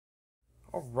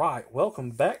All right,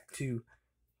 welcome back to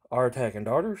R-TAC and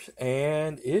Darters,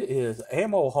 and it is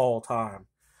ammo haul time.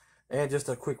 And just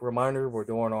a quick reminder, we're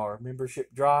doing our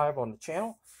membership drive on the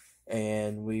channel,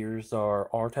 and here's our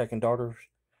R-TAC and Darters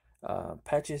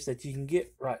patches that you can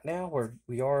get right now. Where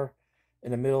we are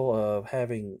in the middle of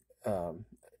having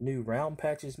new round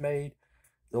patches made.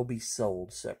 They'll be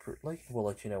sold separately. We'll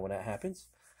let you know when that happens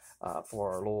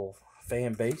for our little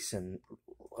fan base and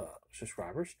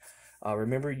subscribers.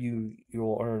 Remember,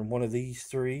 you'll earn one of these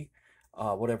three,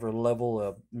 whatever level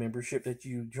of membership that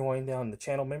you join down the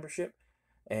channel membership,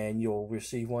 and you'll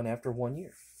receive one after 1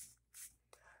 year.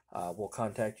 We'll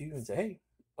contact you and say, hey,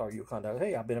 or you'll contact,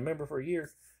 hey, I've been a member for a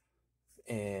year,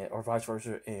 and or vice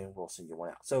versa, and we'll send you one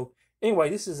out. So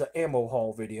anyway, this is an ammo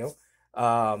haul video.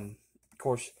 Of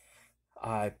course,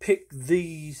 I picked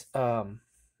these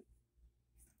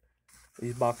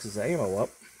boxes of ammo up.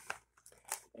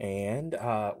 And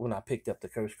when I picked up the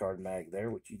Coast Guard mag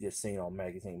there, which you just seen on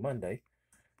Magazine Monday,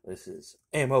 this is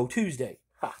Ammo Tuesday.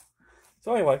 Ha!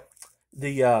 So anyway,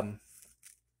 the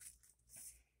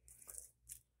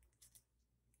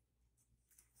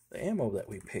ammo that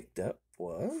we picked up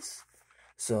was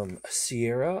some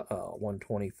Sierra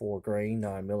 124 grain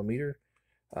 9mm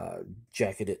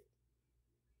jacketed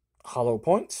hollow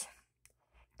points,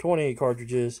 28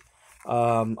 cartridges.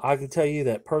 I can tell you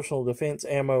that personal defense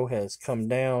ammo has come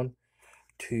down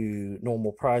to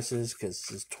normal prices because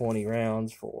this is 20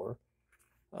 rounds for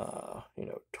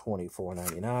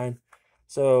 $24.99.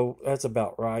 So that's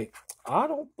about right. I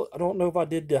don't know if I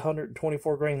did the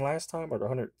 124 grain last time or the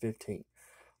 115.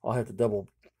 I'll have to double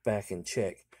back and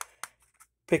check.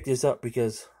 Picked this up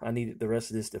because I needed the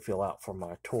rest of this to fill out for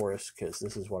my Taurus, because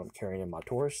this is what I'm carrying in my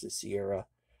Taurus, the Sierra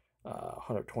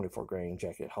 124 grain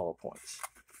jacket hollow points.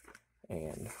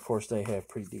 And of course they have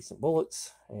pretty decent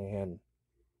bullets, and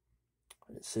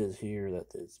it says here that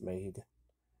it's made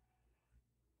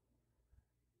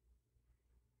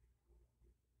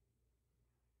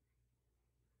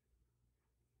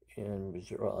in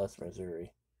Missouri. Well, that's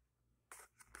Missouri.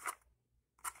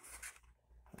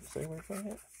 Say where it's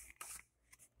at?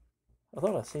 I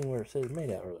thought I seen where it says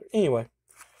made out earlier. Anyway,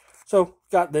 so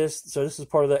got this. So this is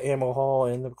part of the ammo haul,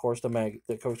 and of course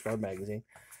the Coast Guard magazine.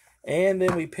 And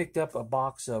then we picked up a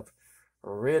box of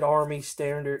Red Army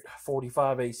Standard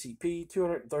 45 ACP,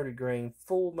 230 grain,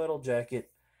 full metal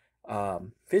jacket,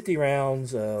 50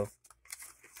 rounds of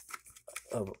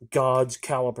God's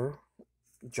caliber,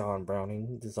 John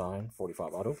Browning design,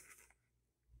 45 auto,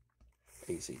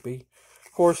 ACP.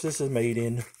 Of course, this is made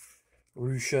in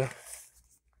Russia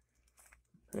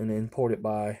and imported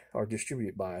by, or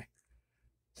distributed by,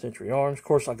 Century Arms. Of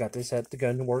course, I got this at the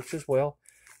Gun Works as well.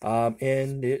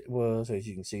 And it was, as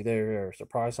you can see there's a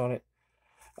price on it.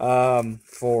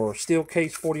 For steel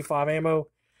case 45 ammo,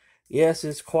 yes,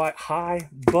 it's quite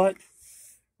high, but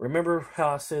remember how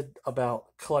I said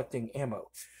about collecting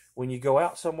ammo. When you go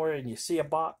out somewhere and you see a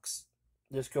box,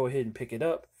 just go ahead and pick it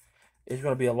up. It's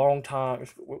going to be a long time,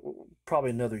 probably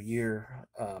another year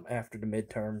after the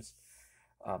midterms,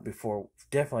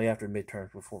 definitely after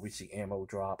midterms, before we see ammo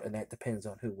drop, and that depends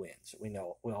on who wins. We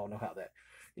all know how that.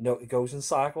 It goes in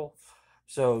cycle.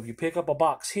 So if you pick up a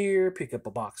box here, pick up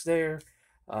a box there,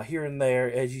 here and there,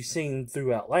 as you've seen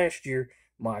throughout last year,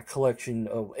 my collection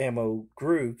of ammo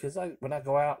grew, because when I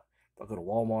go out, if I go to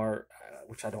Walmart,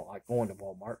 which I don't like going to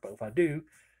Walmart, but if I do,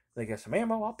 they got some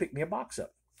ammo, I'll pick me a box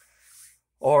up.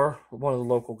 Or one of the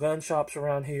local gun shops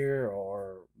around here,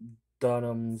 or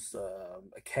Dunham's,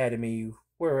 Academy,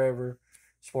 wherever,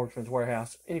 Sportsman's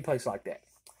Warehouse, any place like that.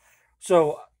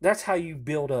 So that's how you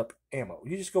build up ammo.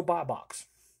 You just go buy a box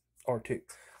or two.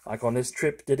 Like on this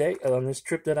trip today, on this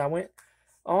trip that I went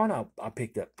on, I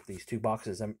picked up these 2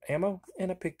 boxes of ammo,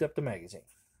 and I picked up the magazine.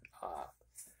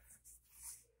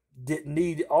 Didn't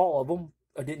need all of them.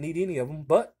 I didn't need any of them,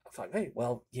 but I was like, hey,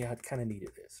 well, yeah, I kind of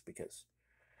needed this because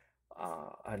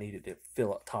I needed to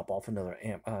top off another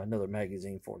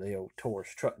magazine for the old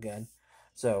Taurus truck gun.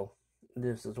 So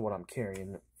this is what I'm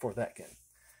carrying for that gun.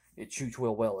 It shoots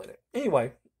real well in it.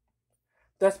 Anyway,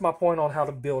 that's my point on how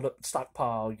to build up,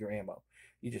 stockpile your ammo.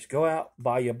 You just go out,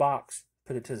 buy your box,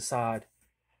 put it to the side.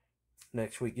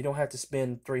 Next week, you don't have to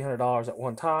spend $300 at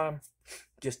one time.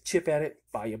 Just chip at it,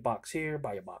 buy your box here,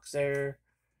 buy your box there.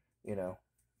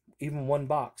 Even one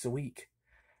box a week.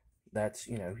 That's,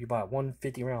 if you buy a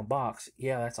 150 round box,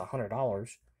 yeah, that's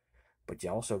 $100. But you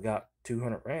also got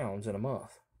 200 rounds in a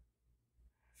month.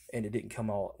 And it didn't come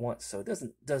all at once, so it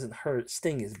doesn't hurt,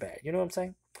 sting as bad. You know what I'm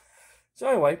saying? So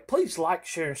anyway, please like,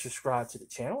 share, and subscribe to the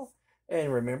channel.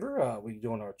 And remember, we're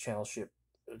doing our channel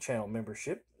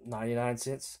membership, 99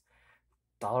 cents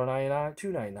 $1.99,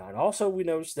 $2.99. Also, we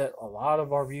noticed that a lot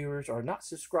of our viewers are not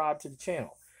subscribed to the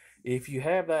channel. If you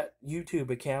have that YouTube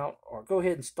account, or go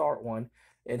ahead and start one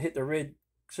and hit the red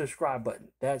subscribe button.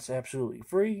 That's absolutely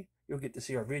free. You'll get to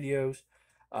see our videos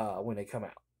when they come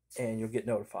out, and you'll get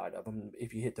notified of them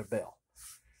if you hit the bell.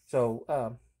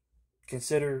 So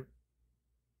consider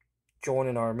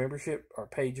joining our membership, our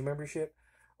page membership,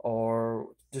 or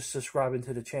just subscribing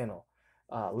to the channel.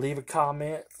 Leave a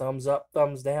comment, thumbs up,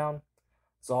 thumbs down.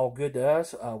 It's all good to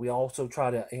us. We also try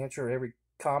to answer every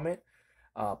comment.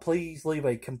 Please leave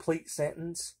a complete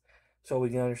sentence so we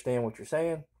can understand what you're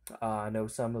saying. I know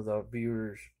some of the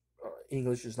viewers,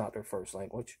 English is not their first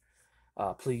language.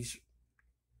 Please,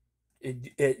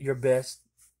 at your best,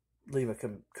 leave a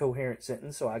coherent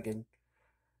sentence so I can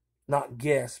not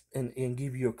guess and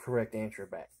give you a correct answer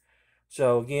back.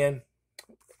 So again,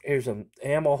 here's an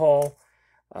ammo haul.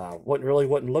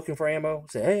 Wasn't looking for ammo.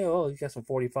 Say, hey, oh, he's got some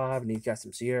 45 and he's got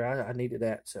some Sierra. I needed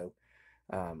that. So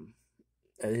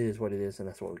it is what it is, and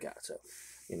that's what we got. So,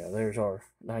 there's our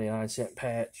 99-cent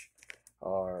patch,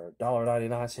 our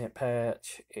 $1.99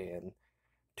 patch, and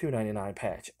 $2.99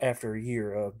 patch after a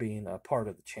year of being a part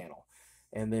of the channel.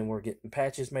 And then we're getting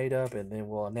patches made up, and then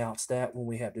we'll announce that when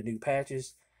we have the new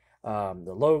patches. The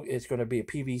logo is going to be a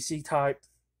PVC type,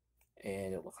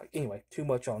 and it looks like, anyway, too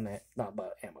much on that, not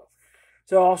about ammo.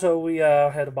 So also we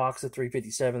had a box of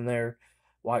 357 there,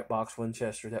 white box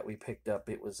Winchester that we picked up.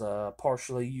 It was a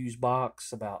partially used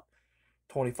box, about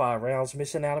 25 rounds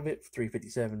missing out of it,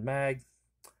 357 mag.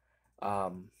 I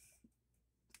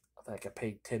think I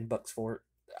paid $10 for it.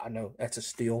 I know that's a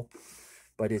steal,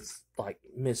 but it's like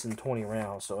missing 20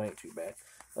 rounds, so it ain't too bad.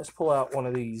 Let's pull out one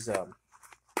of these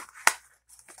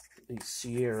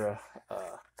Sierra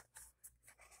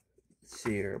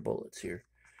bullets here.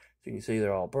 So you can see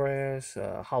they're all brass,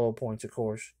 hollow points, of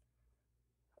course.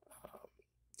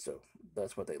 So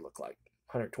that's what they look like.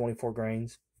 124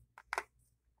 grains.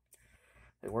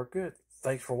 They work good.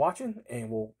 Thanks for watching,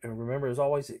 and remember, as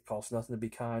always, it costs nothing to be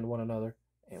kind to one another,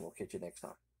 and we'll catch you next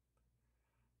time.